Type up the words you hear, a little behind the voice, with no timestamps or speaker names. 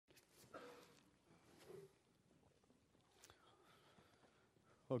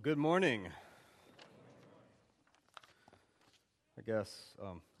Well, good morning. I guess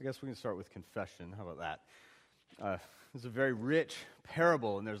we can start with confession. How about that? It's a very rich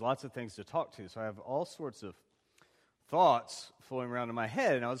parable, and there's lots of things to talk to. So I have all sorts of thoughts flowing around in my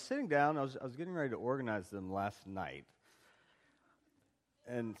head. And I was sitting down. I was getting ready to organize them last night,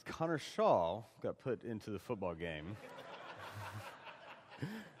 and Connor Shaw got put into the football game,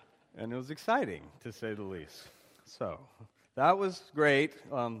 and it was exciting to say the least. So. That was great.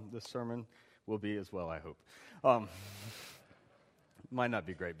 The sermon will be as well, I hope. Might not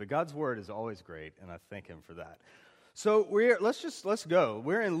be great, but God's word is always great, and I thank Him for that. So let's go.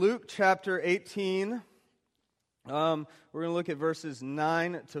 We're in Luke chapter 18. We're going to look at verses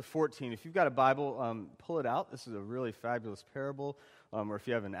 9 to 14. If you've got a Bible, pull it out. This is a really fabulous parable. Or if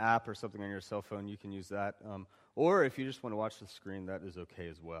you have an app or something on your cell phone, you can use that. Or if you just want to watch the screen, that is okay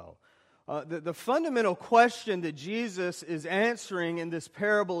as well. The fundamental question that Jesus is answering in this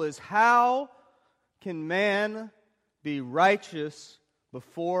parable is, how can man be righteous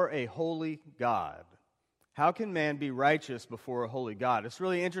before a holy God? How can man be righteous before a holy God? It's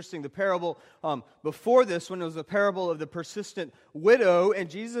really interesting. The parable before this one was a parable of the persistent widow, and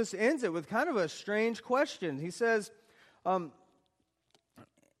Jesus ends it with kind of a strange question. He says,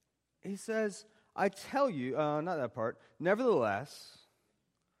 I tell you, not that part,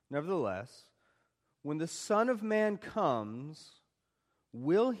 Nevertheless, when the Son of Man comes,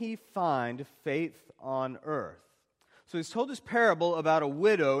 will He find faith on earth? So He's told this parable about a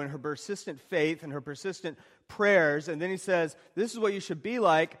widow and her persistent faith and her persistent prayers, and then He says, this is what you should be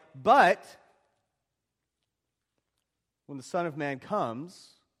like, but when the Son of Man comes,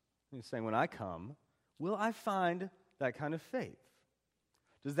 He's saying, when I come, will I find that kind of faith?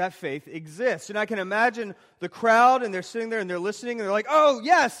 Does that faith exist? And I can imagine the crowd, and they're sitting there, and they're listening, and they're like, oh,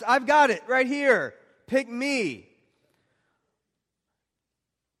 yes, I've got it right here. Pick me.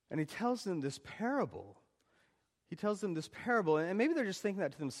 And He tells them this parable. And maybe they're just thinking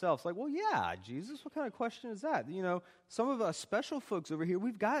that to themselves, like, well, yeah, Jesus, what kind of question is that? You know, some of us special folks over here,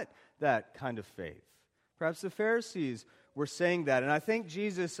 we've got that kind of faith. Perhaps the Pharisees were saying that, and I think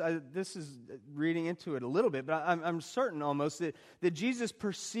Jesus, this is reading into it a little bit, but I'm certain almost that Jesus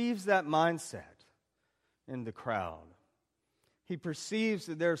perceives that mindset in the crowd. He perceives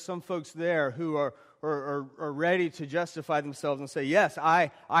that there are some folks there who are ready to justify themselves and say, yes,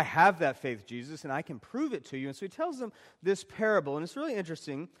 I have that faith, Jesus, and I can prove it to you. And so He tells them this parable, and it's really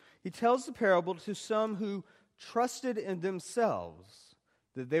interesting. He tells the parable to some who trusted in themselves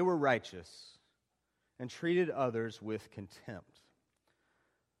that they were righteous and treated others with contempt.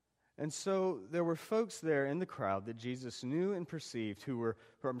 And so there were folks there in the crowd that Jesus knew and perceived who were,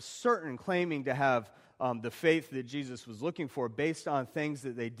 I'm certain, claiming to have the faith that Jesus was looking for based on things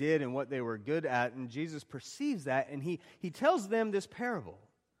that they did and what they were good at. And Jesus perceives that, and he tells them this parable.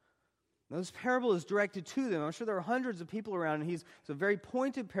 Now, this parable is directed to them. I'm sure there are hundreds of people around, and it's a very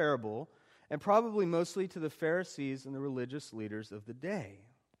pointed parable, and probably mostly to the Pharisees and the religious leaders of the day.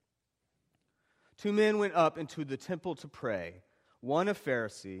 2 men went up into the temple to pray, one a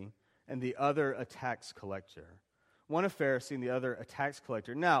Pharisee and the other a tax collector. One a Pharisee and the other a tax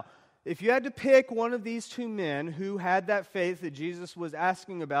collector. Now, if you had to pick one of these 2 men who had that faith that Jesus was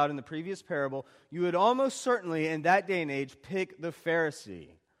asking about in the previous parable, you would almost certainly, in that day and age, pick the Pharisee.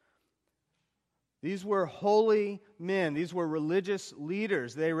 These were holy men. These were religious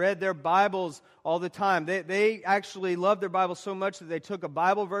leaders. They read their Bibles all the time. They actually loved their Bible so much that they took a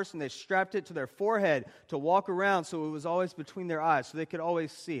Bible verse and they strapped it to their forehead to walk around so it was always between their eyes so they could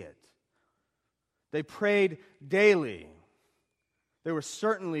always see it. They prayed daily. They were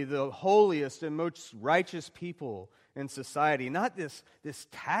certainly the holiest and most righteous people in society. Not this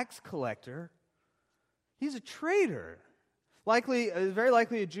tax collector. He's a traitor. Very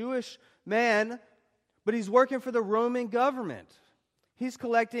likely a Jewish man, but he's working for the Roman government. He's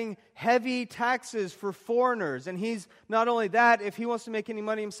collecting heavy taxes for foreigners, and he's not only that, if he wants to make any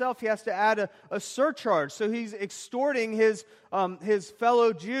money himself, he has to add a surcharge. So he's extorting his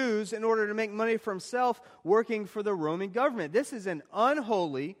fellow Jews in order to make money for himself, working for the Roman government. This is an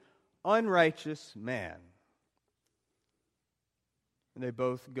unholy, unrighteous man. And they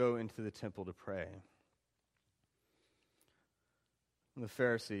both go into the temple to pray. And the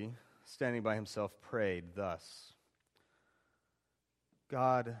Pharisee, standing by himself, prayed thus: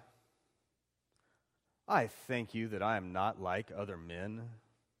 God, I thank you that I am not like other men,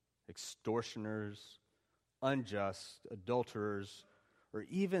 extortioners, unjust, adulterers, or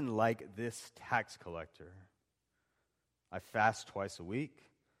even like this tax collector. I fast twice a week.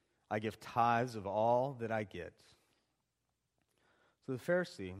 I give tithes of all that I get. So the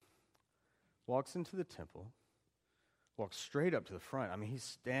Pharisee walks into the temple, walks straight up to the front. I mean, he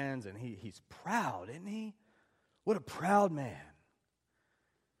stands and he's proud, isn't he? What a proud man.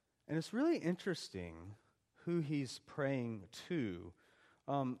 And it's really interesting who he's praying to.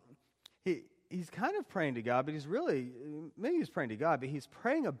 He's kind of praying to God, but maybe he's praying to God, but he's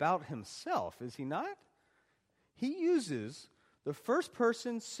praying about himself, is he not? He uses the first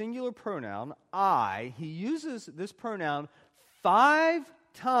person singular pronoun, I. He uses this pronoun 5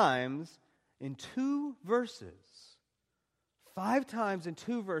 times in 2 verses. 5 times in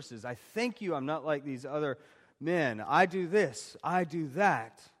 2 verses. I thank you, I'm not like these other men. I do this, I do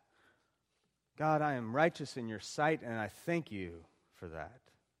that. God, I am righteous in your sight, and I thank you for that.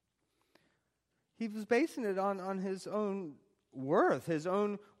 He was basing it on his own worth, his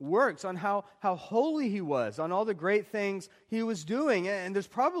own works, on how holy he was, on all the great things he was doing. And there's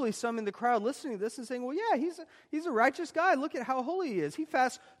probably some in the crowd listening to this and saying, well, yeah, he's a righteous guy. Look at how holy he is. He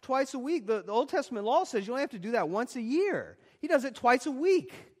fasts twice a week. The Old Testament law says you only have to do that once a year. He does it twice a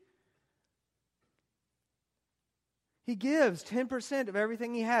week. He gives 10% of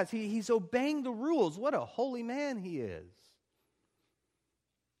everything he has. He's obeying the rules. What a holy man he is.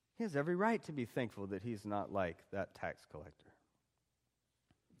 He has every right to be thankful that he's not like that tax collector.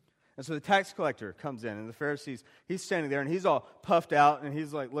 And so the tax collector comes in, and the Pharisees, he's standing there, and he's all puffed out, and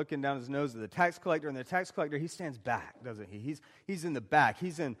he's like looking down his nose at the tax collector, and the tax collector, he stands back, doesn't he? He's in the back.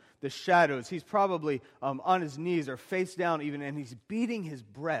 He's in the shadows. He's probably on his knees or face down even, and he's beating his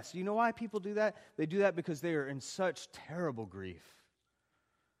breast. You know why people do that? They do that because they are in such terrible grief.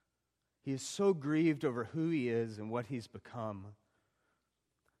 He is so grieved over who he is and what he's become.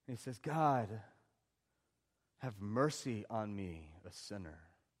 And he says, God, have mercy on me, a sinner.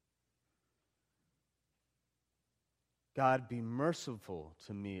 God, be merciful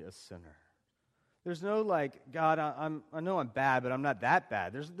to me, a sinner. There's no like, God, I know I'm bad, but I'm not that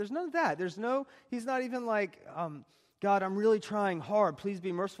bad. There's none of that. He's not even like, God, I'm really trying hard. Please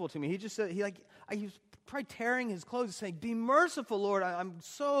be merciful to me. He just said, he was probably tearing his clothes and saying, be merciful, Lord. I'm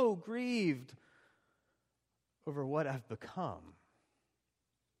so grieved over what I've become.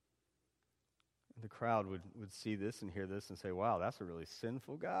 The crowd would see this and hear this and say, wow, that's a really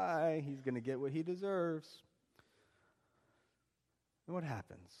sinful guy. He's going to get what he deserves. And what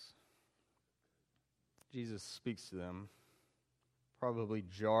happens? Jesus speaks to them, probably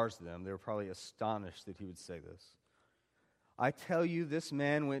jars them. They were probably astonished that he would say this. I tell you, this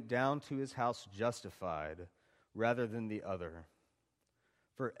man went down to his house justified rather than the other.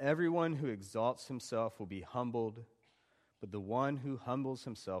 For everyone who exalts himself will be humbled, but the one who humbles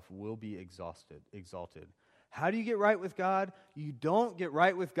himself will be exalted. How do you get right with God? You don't get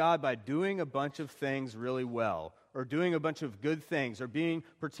right with God by doing a bunch of things really well, or doing a bunch of good things, or being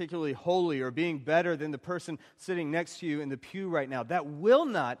particularly holy, or being better than the person sitting next to you in the pew right now. That will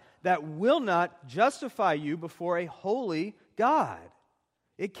not justify you before a holy God.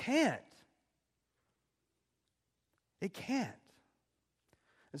 It can't. It can't.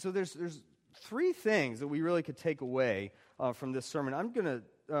 And so there's 3 things that we really could take away from this sermon.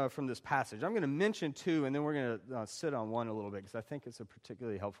 From this passage. I'm going to mention 2, and then we're going to sit on one a little bit because I think it's a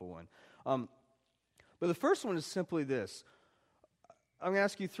particularly helpful one. But the first one is simply this. I'm going to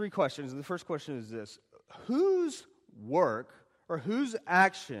ask you 3 questions, and the first question is this. Whose work or whose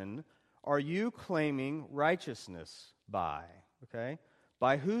action are you claiming righteousness by? Okay?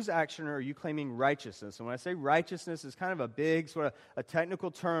 By whose action are you claiming righteousness? And when I say righteousness, it's kind of a big, sort of a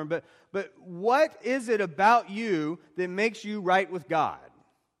technical term, but what is it about you that makes you right with God?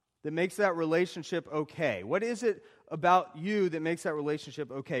 That makes that relationship okay? What is it about you that makes that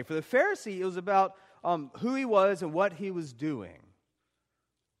relationship okay? For the Pharisee, it was about who he was and what he was doing.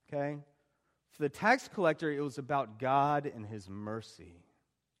 Okay? For the tax collector, it was about God and his mercy.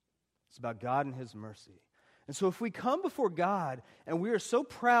 It's about God and his mercy. And so if we come before God and we are so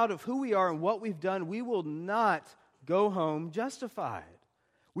proud of who we are and what we've done, we will not go home justified.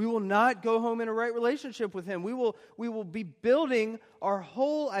 We will not go home in a right relationship with him. We will be building our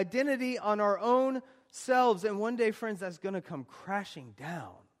whole identity on our own selves. And one day, friends, that's going to come crashing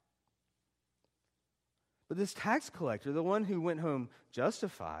down. But this tax collector, the one who went home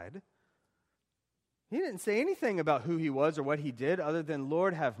justified, he didn't say anything about who he was or what he did other than,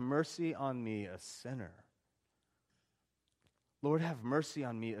 Lord, have mercy on me, a sinner. Lord, have mercy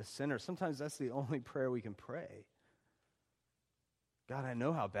on me, a sinner. Sometimes that's the only prayer we can pray. God, I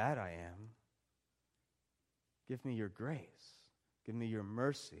know how bad I am. Give me your grace. Give me your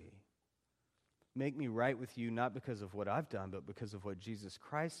mercy. Make me right with you, not because of what I've done, but because of what Jesus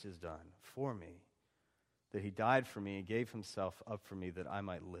Christ has done for me. That he died for me and gave himself up for me that I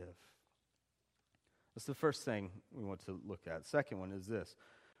might live. That's the first thing we want to look at. Second one is this.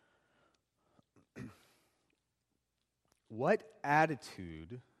 what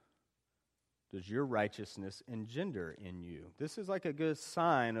attitude does your righteousness engender in you? This is like a good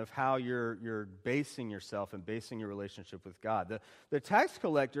sign of how you're basing yourself and basing your relationship with God. The tax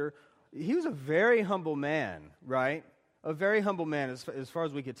collector, he was a very humble man, right? A very humble man as far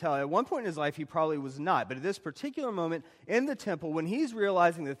as we could tell. At one point in his life, he probably was not. But at this particular moment in the temple, when he's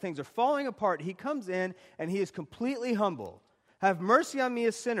realizing that things are falling apart, he comes in and he is completely humble. Have mercy on me,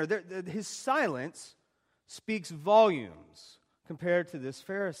 a sinner. His silence speaks volumes compared to this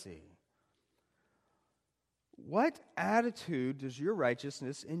Pharisee. What attitude does your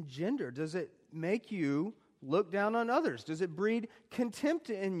righteousness engender? Does it make you look down on others? Does it breed contempt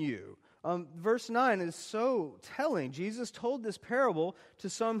in you? Verse 9 is so telling. Jesus told this parable to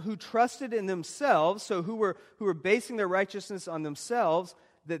some who trusted in themselves, so who were basing their righteousness on themselves,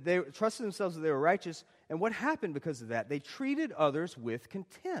 that they trusted themselves that they were righteous. And what happened because of that? They treated others with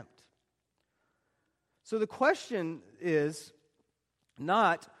contempt. So the question is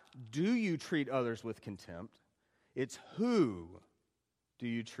not, do you treat others with contempt? It's who do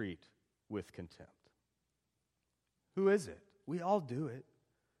you treat with contempt? Who is it? We all do it.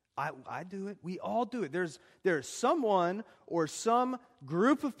 I do it. We all do it. There's someone or some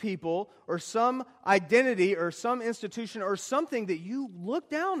group of people or some identity or some institution or something that you look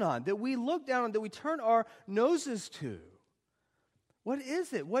down on, that we look down on, that we turn our noses to. What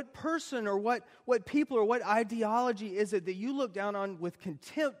is it? What person or what people or what ideology is it that you look down on with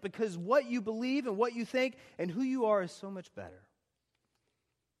contempt because what you believe and what you think and who you are is so much better?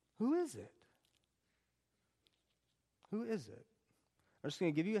 Who is it? Who is it? I'm just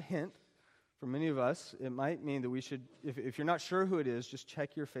going to give you a hint. For many of us, it might mean that we should, if you're not sure who it is, just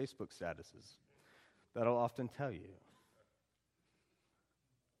check your Facebook statuses. That'll often tell you.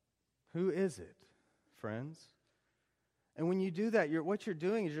 Who is it, friends? And when you do that, what you're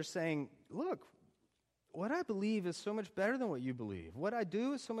doing is you're saying, look, what I believe is so much better than what you believe. What I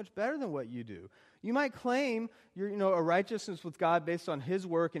do is so much better than what you do. You might claim you're, a righteousness with God based on His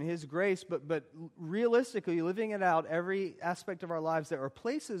work and His grace, but realistically, living it out every aspect of our lives, there are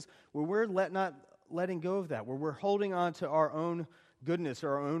places where we're not letting go of that, where we're holding on to our own goodness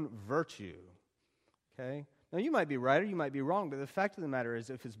or our own virtue. Okay? Now, you might be right or you might be wrong, but the fact of the matter is,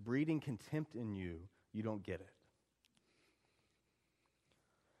 if it's breeding contempt in you, you don't get it.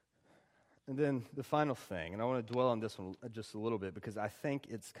 And then the final thing, and I want to dwell on this one just a little bit because I think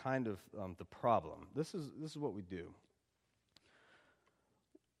it's kind of the problem. This is what we do.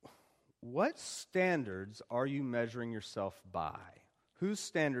 What standards are you measuring yourself by? Whose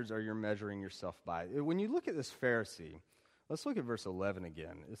standards are you measuring yourself by? When you look at this Pharisee, let's look at verse 11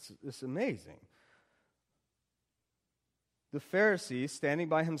 again. It's amazing. The Pharisee, standing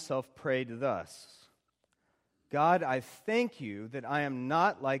by himself, prayed thus: God, I thank you that I am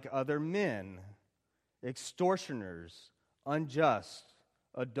not like other men, extortioners, unjust,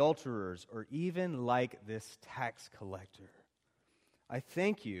 adulterers, or even like this tax collector. I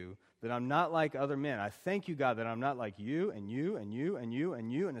thank you that I'm not like other men. I thank you, God, that I'm not like you and you and you and you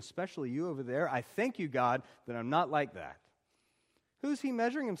and you, and especially you over there. I thank you, God, that I'm not like that. Who's he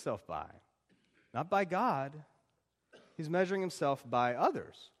measuring himself by? Not by God. He's measuring himself by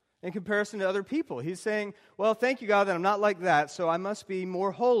others. In comparison to other people. He's saying, well, thank you, God, that I'm not like that, so I must be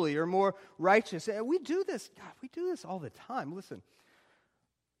more holy or more righteous. And we do this, God, we do this all the time. Listen,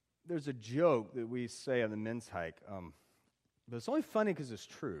 there's a joke that we say on the men's hike, but it's only funny because it's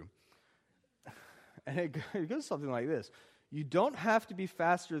true. And it goes something like this: you don't have to be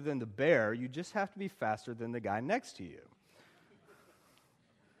faster than the bear, you just have to be faster than the guy next to you.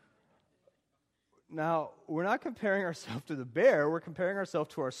 Now, we're not comparing ourselves to the bear, we're comparing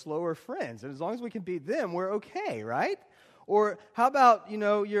ourselves to our slower friends. And as long as we can beat them, we're okay, right? Or how about,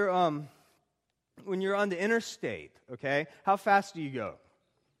 you're when you're on the interstate, okay? How fast do you go?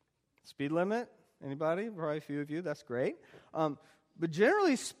 Speed limit? Anybody? Probably a few of you, that's great. But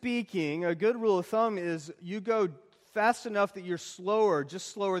generally speaking, a good rule of thumb is you go fast enough that you're just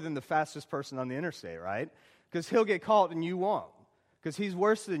slower than the fastest person on the interstate, right? Because he'll get caught and you won't, because he's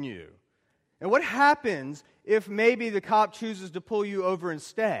worse than you. And what happens if maybe the cop chooses to pull you over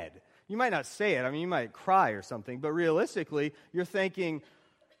instead? You might not say it. I mean, you might cry or something. But realistically, you're thinking,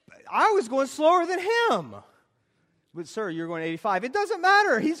 I was going slower than him. But, sir, you're going 85. It doesn't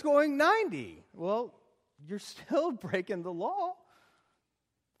matter. He's going 90. Well, you're still breaking the law.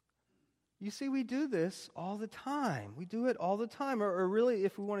 You see, we do this all the time. We do it all the time. Or really,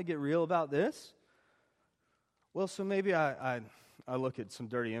 if we want to get real about this, well, so maybe I look at some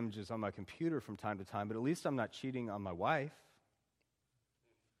dirty images on my computer from time to time, but at least I'm not cheating on my wife.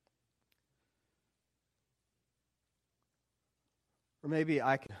 Or maybe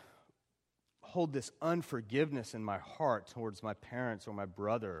I can hold this unforgiveness in my heart towards my parents or my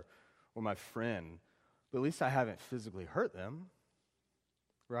brother or my friend, but at least I haven't physically hurt them,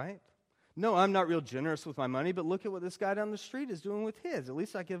 right? No, I'm not real generous with my money, but look at what this guy down the street is doing with his. At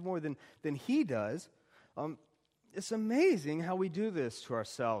least I give more than he does. It's amazing how we do this to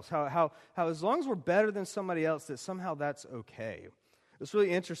ourselves, how as long as we're better than somebody else, that somehow that's okay. It's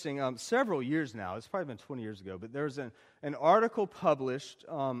really interesting. Several years now, it's probably been 20 years ago, but there was an article published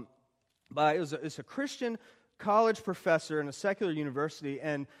it's a Christian college professor in a secular university,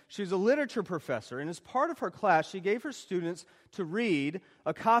 and she's a literature professor. And as part of her class, she gave her students to read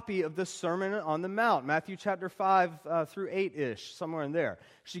a copy of the Sermon on the Mount, Matthew chapter 5 through 8-ish, somewhere in there.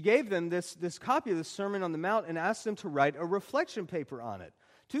 She gave them this copy of the Sermon on the Mount and asked them to write a reflection paper on it.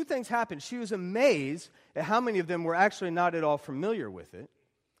 Two things happened. She was amazed at how many of them were actually not at all familiar with it,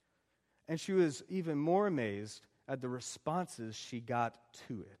 and she was even more amazed at the responses she got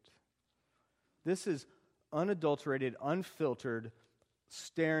to it. This is unadulterated, unfiltered,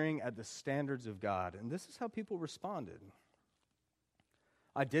 staring at the standards of God. And this is how people responded.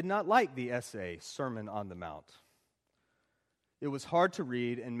 I did not like the essay, Sermon on the Mount. It was hard to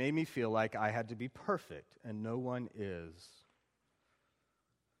read and made me feel like I had to be perfect, and no one is.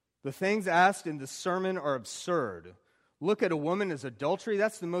 The things asked in the sermon are absurd. Look at a woman as adultery.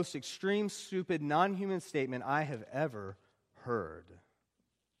 That's the most extreme, stupid, non-human statement I have ever heard.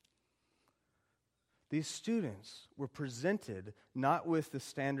 These students were presented not with the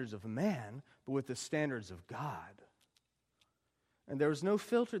standards of man, but with the standards of God. And there was no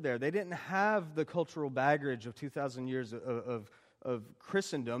filter there. They didn't have the cultural baggage of 2,000 years of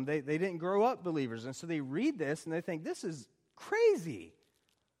Christendom. They didn't grow up believers. And so they read this and they think, this is crazy.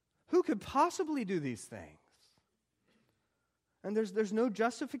 Who could possibly do these things? And there's no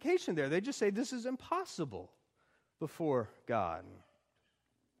justification there. They just say, this is impossible before God.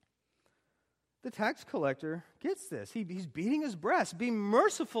 The tax collector gets this. He's beating his breast. Be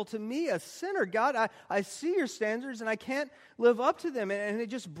merciful to me, a sinner. God, I see your standards and I can't live up to them. And it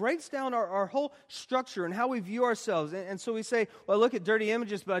just breaks down our whole structure and how we view ourselves. And so we say, well, I look at dirty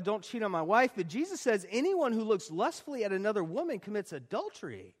images, but I don't cheat on my wife. But Jesus says anyone who looks lustfully at another woman commits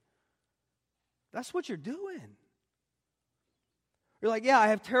adultery. That's what you're doing. You're like, yeah, I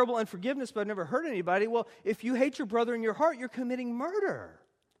have terrible unforgiveness, but I've never hurt anybody. Well, if you hate your brother in your heart, you're committing murder.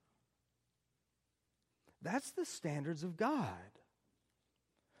 That's the standards of God.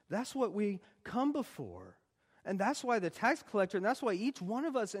 That's what we come before. And that's why the tax collector, and that's why each one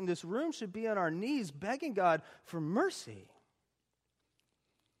of us in this room should be on our knees begging God for mercy.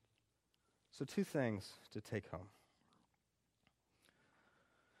 So 2 things to take home.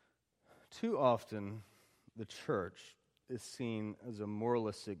 Too often, the church is seen as a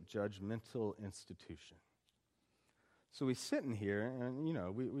moralistic, judgmental institution. So we sit in here, and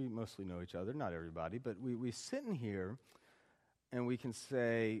we mostly know each other, not everybody, but we sit in here, and we can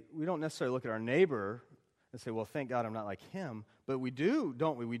say, we don't necessarily look at our neighbor and say, well, thank God I'm not like him, but we do,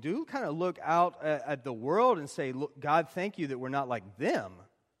 don't we? We do kind of look out at the world and say, look, God, thank you that we're not like them.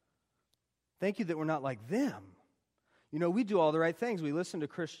 Thank you that we're not like them. We do all the right things. We listen to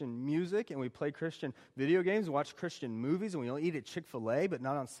Christian music, and we play Christian video games, and watch Christian movies, and we don't eat at Chick-fil-A, but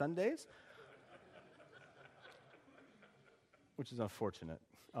not on Sundays. Which is unfortunate.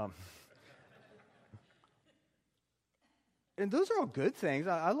 And those are all good things.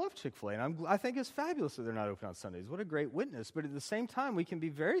 I love Chick-fil-A, and I think it's fabulous that they're not open on Sundays. What a great witness. But at the same time, we can be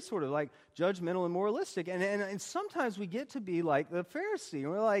very sort of like judgmental and moralistic. And sometimes we get to be like the Pharisee,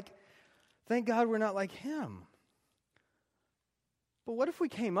 and we're like, thank God we're not like him. But what if we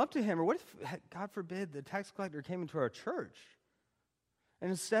came up to him, or what if, God forbid, the tax collector came into our church? And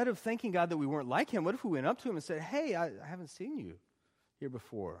instead of thanking God that we weren't like him, what if we went up to him and said, hey, I haven't seen you here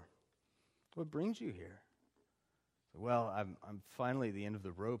before. What brings you here? Well, I'm finally at the end of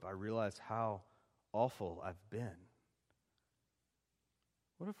the rope. I realize how awful I've been.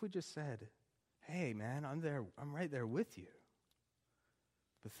 What if we just said, hey, man, I'm right there with you.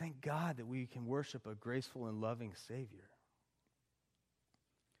 But thank God that we can worship a graceful and loving Savior.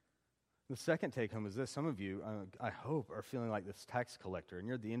 The second take home is this. Some of you, I hope, are feeling like this tax collector, and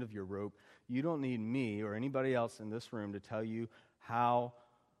you're at the end of your rope. You don't need me or anybody else in this room to tell you how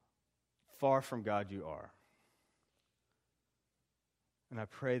far from God you are. And I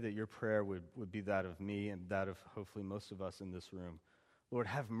pray that your prayer would be that of me and that of hopefully most of us in this room. Lord,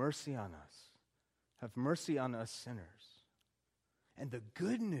 have mercy on us. Have mercy on us sinners. And the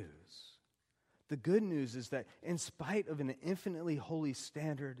good news is that in spite of an infinitely holy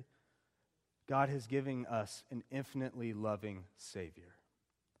standard, God has given us an infinitely loving Savior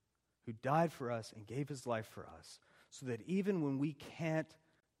who died for us and gave his life for us so that even when we can't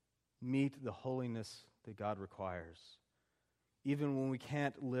meet the holiness that God requires. Even when we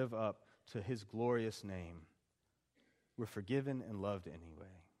can't live up to his glorious name, we're forgiven and loved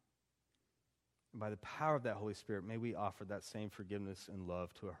anyway. And by the power of that Holy Spirit, may we offer that same forgiveness and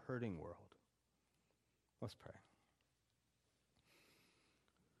love to a hurting world. Let's pray.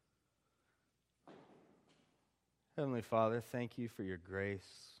 Heavenly Father, thank you for your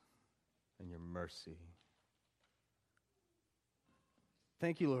grace and your mercy.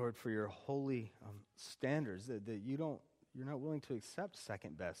 Thank you, Lord, for your holy standards that you're not willing to accept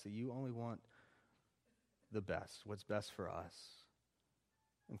second best, that you only want the best, what's best for us.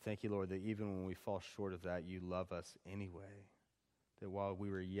 And thank you, Lord, that even when we fall short of that, you love us anyway, that while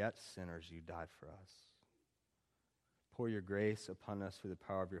we were yet sinners, you died for us. Pour your grace upon us through the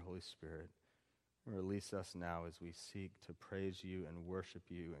power of your Holy Spirit, and release us now as we seek to praise you and worship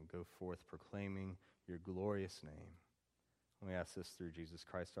you and go forth proclaiming your glorious name. And we ask this through Jesus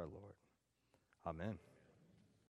Christ our Lord. Amen.